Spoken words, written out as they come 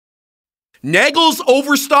Nagel's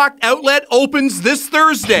Overstocked Outlet opens this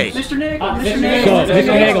Thursday. Mr.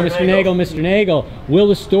 Nagel, Mr. Nagel, will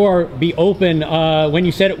the store be open when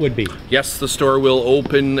you said it would be? Yes, the store will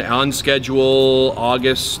open on schedule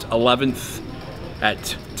August 11th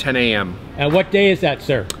at 10 a.m. And what day is that,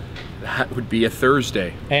 sir? That would be a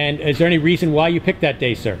Thursday. And is there any reason why you picked that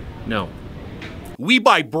day, sir? No. We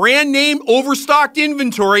buy brand name overstocked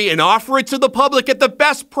inventory and offer it to the public at the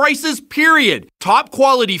best prices, period. Top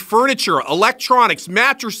quality furniture, electronics,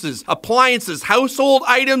 mattresses, appliances, household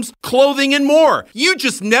items, clothing, and more. You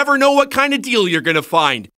just never know what kind of deal you're gonna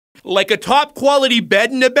find. Like a top quality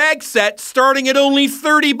bed and a bag set starting at only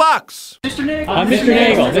 30 bucks. Mr. Nagel,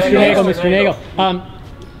 Mr.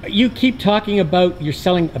 Nagel. You keep talking about you're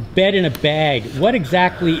selling a bed in a bag. What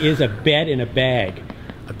exactly is a bed in a bag?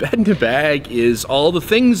 A bed in a bag is all the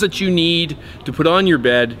things that you need to put on your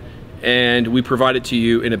bed, and we provide it to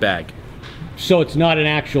you in a bag. So it's not an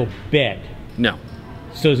actual bed? No.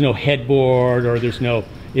 So there's no headboard, or there's no,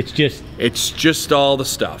 it's just all the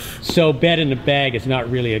stuff. So bed in a bag is not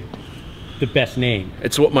really the best name.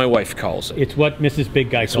 It's what my wife calls it. It's what Mrs.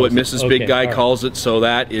 Big Guy calls it. It's what Mrs. Big Guy calls it, so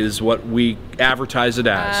that is what we advertise it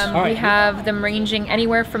as. We have them ranging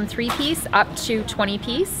anywhere from 3-piece up to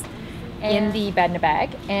 20-piece. In the bed in a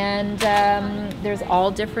bag, and there's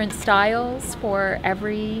all different styles for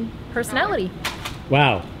every personality.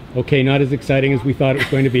 Wow. Okay, not as exciting as we thought it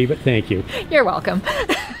was going to be, but thank you. You're welcome.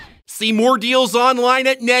 See more deals online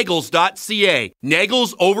at nagels.ca.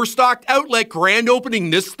 Nagel's Overstocked Outlet grand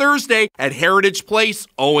opening this Thursday at Heritage Place,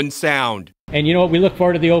 Owen Sound. And you know what? We look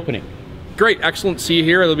forward to the opening. Great, excellent. See you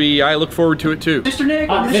here. I look forward to it too. Mr.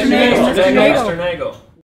 Nagel, Mr. Nagel.